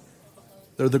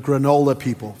 They're the granola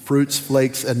people, fruits,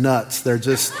 flakes, and nuts. They're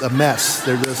just a mess.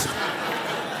 They're just.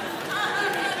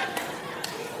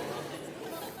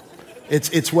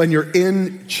 It's when you're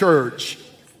in church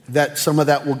that some of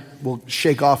that will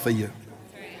shake off of you.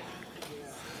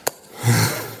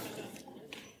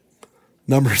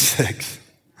 Number 6.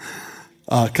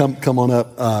 Come on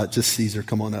up. Just Caesar,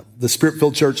 come on up. The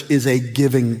Spirit-filled church is a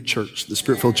giving church. The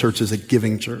Spirit-filled church is a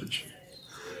giving church.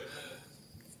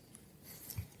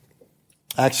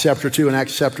 Acts chapter 2 and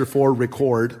Acts chapter 4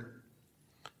 record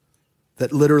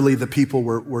that literally the people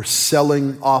were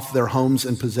selling off their homes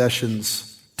and possessions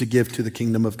to give to the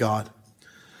kingdom of God.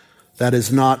 That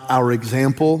is not our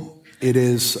example. It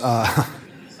is, I'm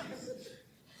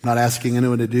not asking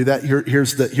anyone to do that.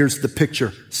 Here's the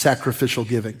picture, sacrificial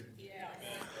giving.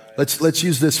 Let's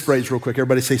use this phrase real quick.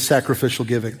 Everybody say sacrificial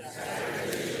giving.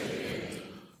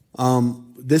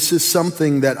 This is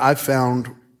something that I found,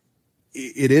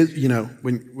 it is, you know,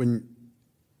 when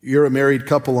you're a married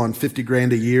couple on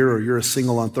 $50,000 a year, or you're a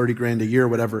single on $30,000 a year,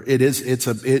 whatever it is,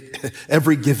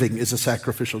 every giving is a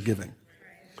sacrificial giving.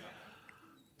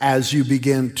 As you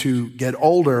begin to get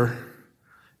older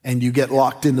and you get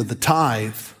locked into the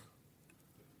tithe,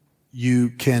 you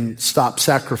can stop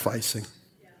sacrificing.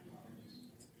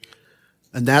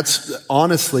 And that's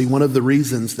honestly one of the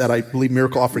reasons that I believe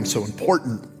miracle offering is so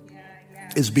important,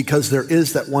 is because there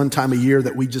is that one time a year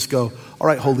that we just go, all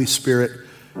right, Holy Spirit,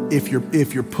 if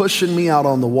you're pushing me out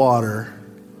on the water,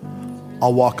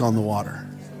 I'll walk on the water.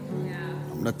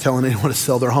 I'm not telling anyone to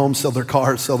sell their home, sell their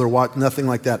car, sell their watch, nothing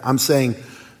like that. I'm saying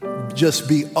just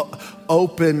be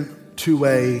open to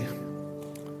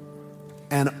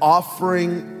an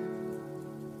offering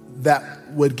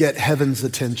that would get heaven's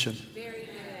attention.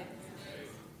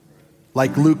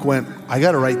 Like Luke went, I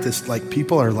got to write this, like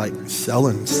people are like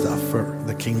selling stuff for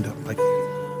the kingdom. Like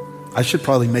I should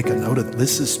probably make a note of it.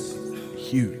 This is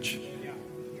huge.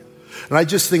 And I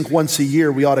just think once a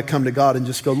year we ought to come to God and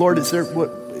just go, Lord, is there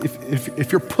what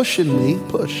if you're pushing me,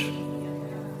 push.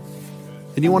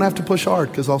 And you won't have to push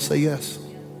hard because I'll say yes.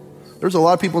 There's a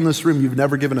lot of people in this room, you've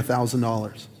never given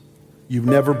 $1,000. You've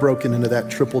never broken into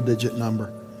that triple digit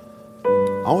number.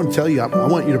 I want to tell you, I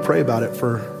want you to pray about it I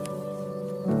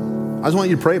just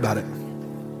want you to pray about it.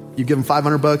 You've given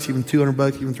 $500, even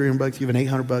 $200, even $300, even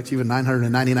 $800, even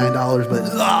 $999, but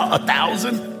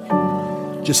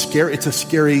 $1,000? Just scary. It's a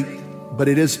scary, but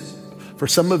it is, for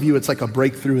some of you, it's like a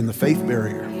breakthrough in the faith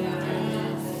barrier.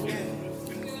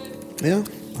 Yeah,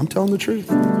 I'm telling the truth.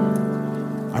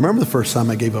 I remember the first time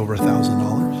I gave over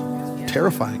 $1,000.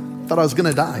 Terrifying. I thought I was going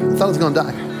to die. I thought I was going to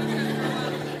die.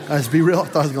 Guys, be real, I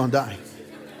thought I was going to die.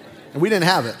 And we didn't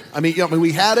have it. I mean,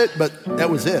 we had it, but that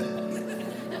was it.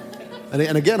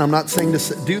 And again, I'm not saying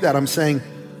to do that. I'm saying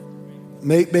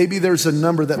maybe there's a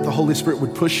number that the Holy Spirit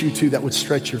would push you to that would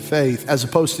stretch your faith, as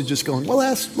opposed to just going, well,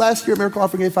 last year Miracle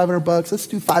Offering gave $500. Let's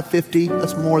do $550.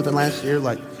 That's more than last year.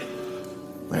 Like,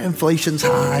 inflation's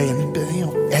high and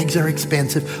eggs are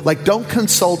expensive. Like, don't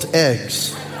consult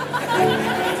eggs.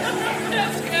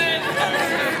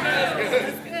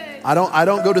 I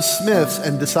don't go to Smith's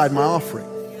and decide my offering.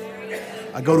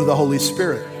 I go to the Holy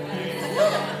Spirit.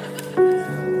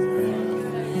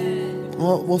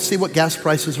 Well, we'll see what gas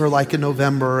prices are like in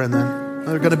November, and then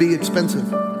they're going to be expensive.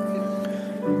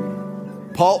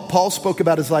 Paul spoke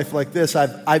about his life like this.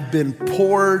 I've been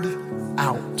poured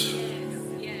out.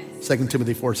 2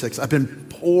 Timothy 4:6. I've been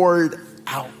poured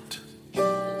out.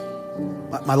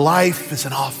 My life is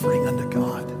an offering unto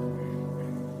God.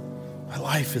 My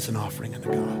life is an offering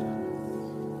unto God.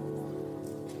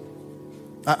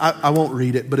 I won't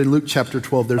read it, but in Luke chapter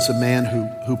 12, there's a man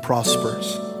who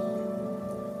prospers.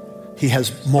 He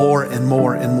has more and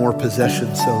more and more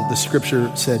possessions. So the scripture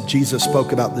said, Jesus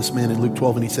spoke about this man in Luke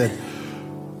 12, and he said,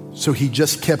 so he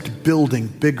just kept building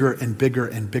bigger and bigger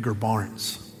and bigger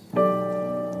barns. And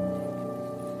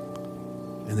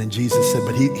then Jesus said,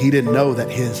 but he didn't know that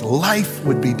his life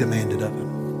would be demanded of him.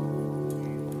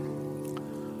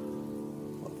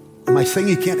 Am I saying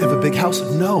he can't have a big house?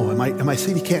 No. Am I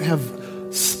saying he can't have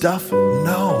stuff?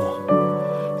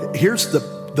 No. Here's the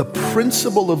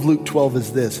principle of Luke 12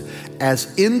 is this.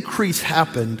 As increase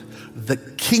happened, the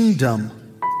kingdom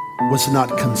was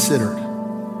not considered.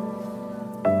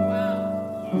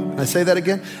 Can I say that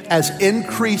again? As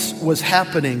increase was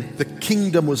happening, the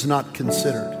kingdom was not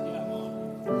considered.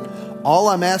 All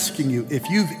I'm asking you, if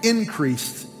you've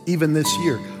increased even this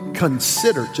year,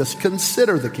 just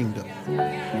consider the kingdom.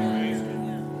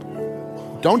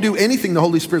 Don't do anything the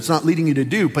Holy Spirit's not leading you to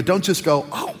do, but don't just go,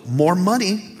 oh, more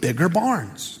money, bigger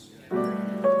barns.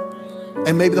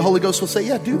 And maybe the Holy Ghost will say,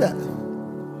 yeah, do that.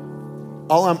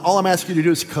 All I'm asking you to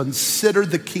do is consider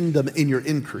the kingdom in your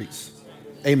increase.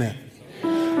 Amen.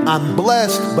 I'm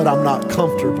blessed, but I'm not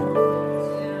comfortable.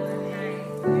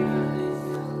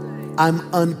 I'm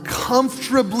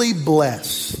uncomfortably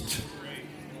blessed.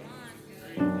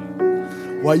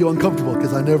 Why are you uncomfortable?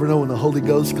 Because I never know when the Holy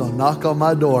Ghost is going to knock on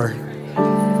my door.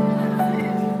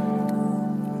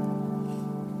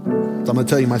 So I'm going to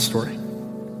tell you my story.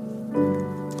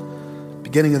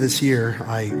 Beginning of this year,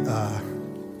 I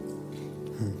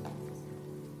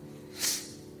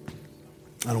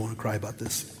don't want to cry about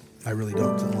this. I really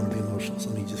don't. I don't want to be emotional. So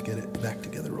let me just get it back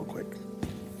together real quick.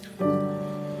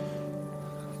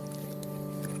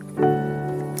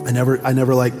 I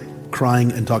never like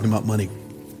crying and talking about money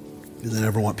because I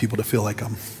never want people to feel like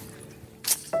I'm.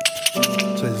 So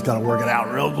I just got to work it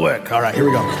out real quick. All right, here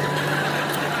we go.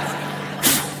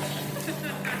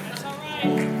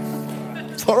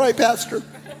 It's all right, Pastor.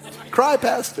 Cry,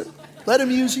 Pastor. Let him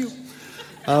use you.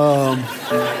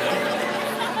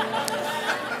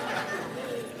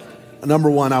 Number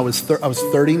one, I was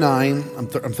 39. I'm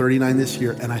 39 this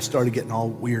year, and I started getting all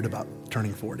weird about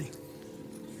turning 40. I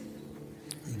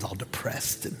was all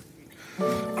depressed and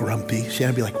grumpy.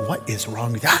 Shannon would be like, "What is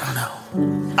wrong with you?" I don't know.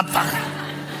 I'm fine.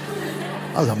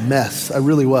 I was a mess. I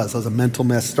really was. I was a mental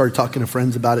mess. Started talking to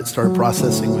friends about it. Started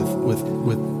processing with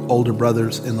older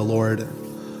brothers in the Lord.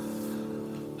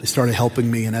 They started helping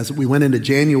me, and as we went into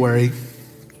January,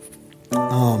 or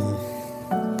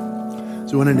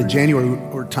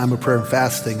time of prayer and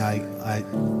fasting, I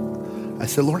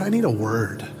said, Lord, I need a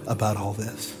word about all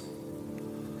this.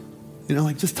 You know,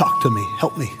 like, just talk to me,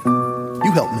 help me.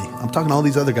 You help me. I'm talking to all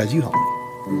these other guys, you help me.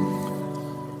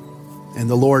 And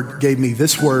the Lord gave me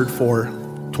this word for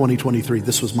 2023.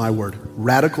 This was my word: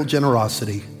 radical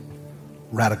generosity,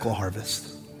 radical harvest.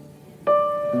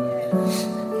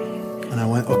 And I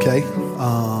went, okay,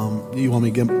 you want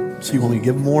me to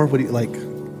give more? What do you like?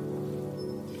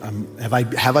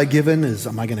 Have I given?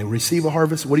 Am I going to receive a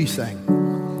harvest? What are you saying?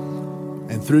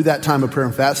 And through that time of prayer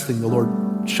and fasting, the Lord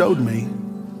showed me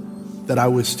that I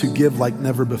was to give like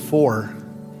never before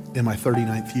in my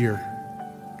 39th year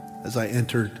as I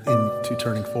entered into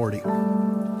turning 40,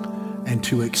 and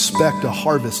to expect a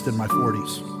harvest in my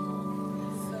 40s.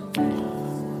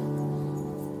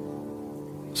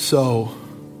 So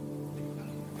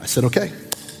I said, okay.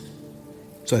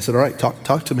 So I said, all right,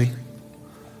 talk to me.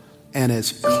 And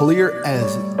as clear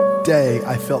as day,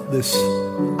 I felt this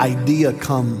idea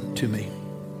come to me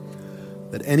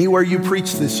that anywhere you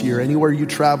preach this year, anywhere you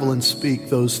travel and speak,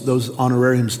 those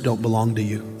honorariums don't belong to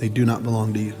you. They do not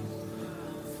belong to you.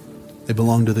 They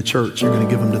belong to the church. You're going to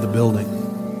give them to the building.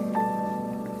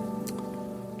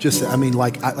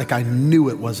 I knew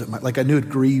it wasn't like I knew it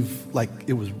grieved, like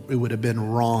it would have been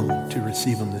wrong to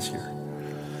receive them this year.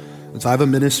 And so I have a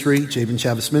ministry, Jabin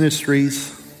Chavis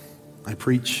Ministries. I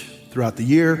preach throughout the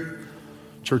year.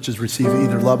 Churches receive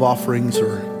either love offerings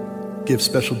or give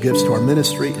special gifts to our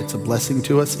ministry. It's a blessing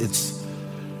to us. It's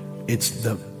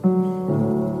the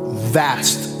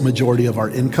vast majority of our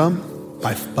income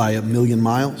by a million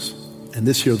miles. And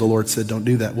this year the Lord said, don't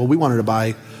do that. Well, we wanted to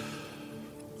buy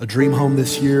a dream home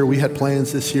this year. We had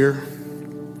plans this year.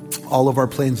 All of our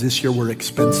plans this year were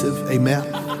expensive. Amen.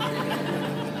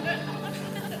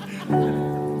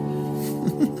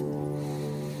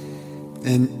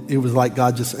 And it was like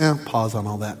God just pause on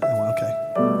all that. I went, okay.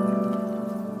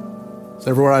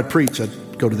 So everywhere I'd preach,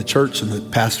 I'd go to the church, and the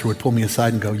pastor would pull me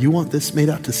aside and go, you want this made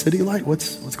out to City Light?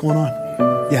 What's going on?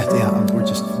 Yeah, we're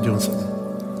just doing something.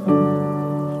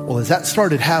 Well, as that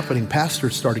started happening,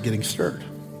 pastors started getting stirred.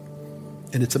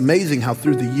 And it's amazing how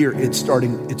through the year it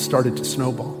started to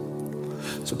snowball.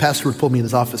 So pastor would pull me in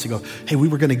his office and go, hey, we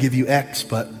were going to give you X,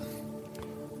 but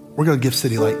we're going to give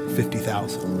City Light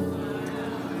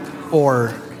 $50,000.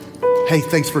 Or, hey,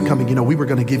 thanks for coming. You know, we were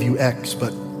going to give you X,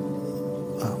 but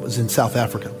it was in South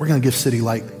Africa. We're going to give City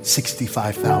Light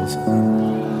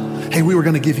 $65,000. Hey, we were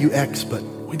going to give you X, but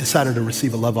we decided to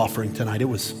receive a love offering tonight. It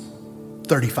was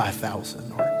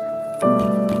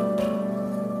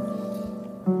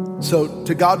 $35,000. So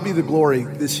to God be the glory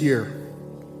this year.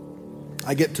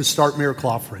 I get to start Miracle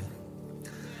Offering.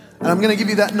 And I'm going to give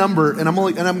you that number, and I'm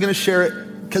going to share it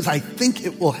because I think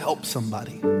it will help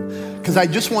somebody. Because I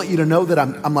just want you to know that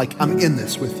I'm in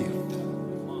this with you.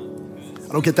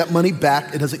 I don't get that money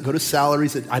back. It doesn't go to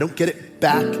salaries. I don't get it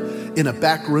back in a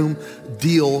backroom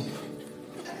deal.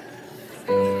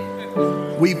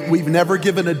 We've never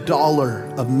given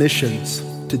 $1 of missions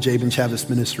to Jabin Chavis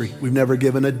Ministry. We've never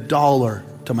given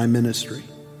 $1 to my ministry.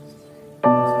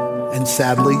 And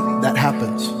sadly, that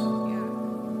happens.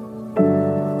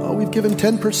 Oh, we've given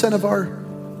 10% of our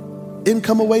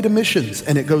income away to missions,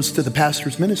 and it goes to the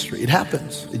pastor's ministry. It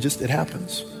happens. It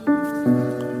happens.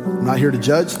 I'm not here to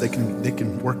judge. They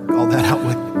can work all that out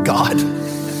with God.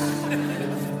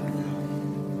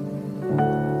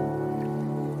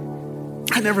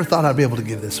 I never thought I'd be able to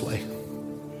give this way.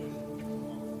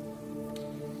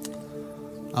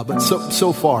 But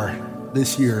so far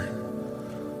this year,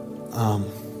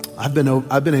 I've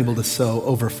been able to sow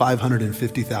over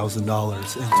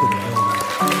 $550,000 into the building.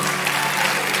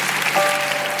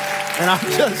 And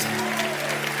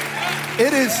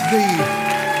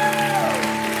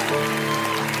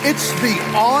it's the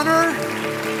honor.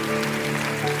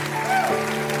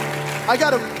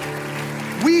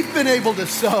 We've been able to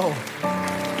sow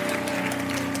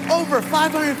over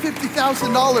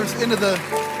 $550,000 into the,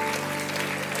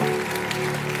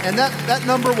 and that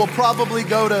number will probably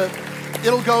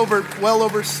it'll go well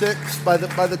over 6 by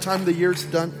the time the year's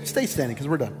done. Stay standing because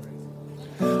we're done.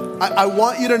 I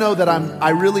want you to know that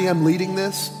I really am leading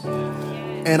this,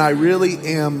 and I really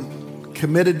am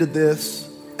committed to this.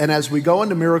 And as we go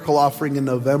into Miracle Offering in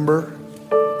November,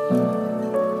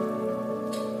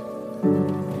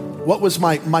 what was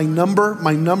my number?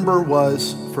 My number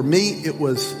was, for me, it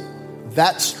was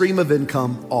that stream of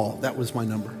income, all. That was my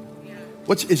number.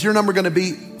 Is your number going to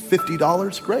be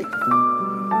 $50? Great.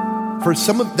 For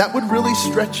some of that would really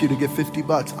stretch you to get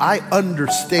 $50. I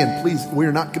understand. Please,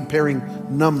 we're not comparing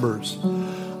numbers.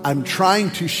 I'm trying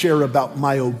to share about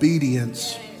my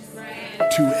obedience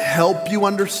to help you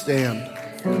understand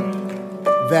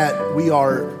that we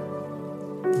are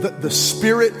the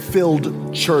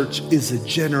Spirit-filled church is a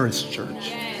generous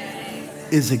church.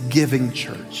 is a giving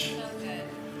church.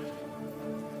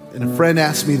 And a friend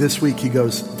asked me this week, he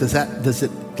goes, does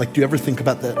it, like, do you ever think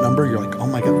about that number? You're like, oh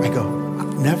my God. I go,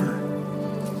 never.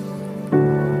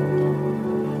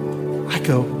 I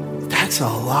go, that's a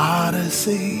lot of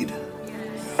seed.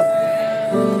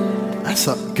 That's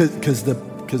because the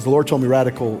Lord told me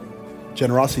radical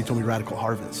generosity, told me radical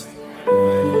harvest.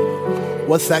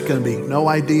 What's that going to be? No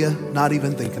idea, not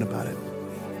even thinking about it.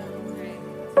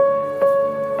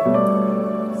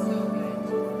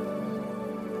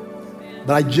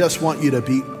 But I just want you to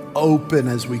be open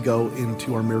as we go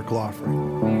into our miracle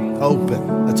offering.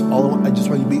 Open. That's all I want. I just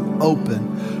want you to be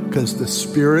open, because the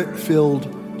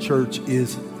Spirit-filled church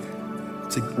it's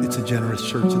a generous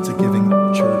church. It's a giving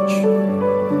church.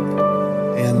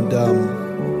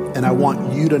 And I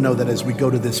want you to know that as we go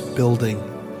to this building,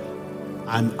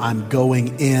 I'm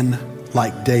going in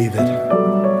like David,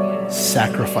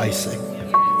 sacrificing.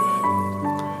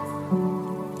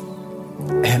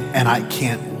 And I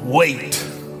can't wait.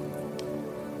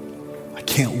 I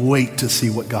can't wait to see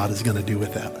what God is going to do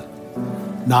with that.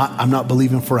 I'm not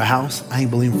believing for a house. I ain't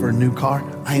believing for a new car.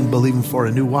 I ain't believing for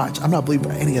a new watch. I'm not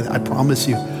believing for any of that. I promise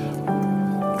you.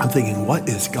 I'm thinking, what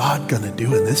is God going to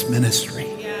do in this ministry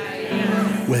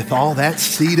with all that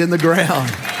seed in the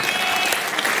ground?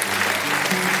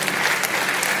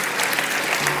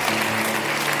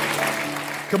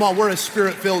 Come on, we're a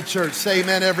Spirit-filled church. Say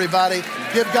amen, everybody.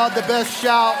 Give God the best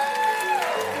shout.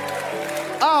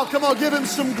 Oh, come on, give him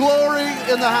some glory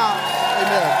in the house.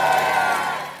 Amen.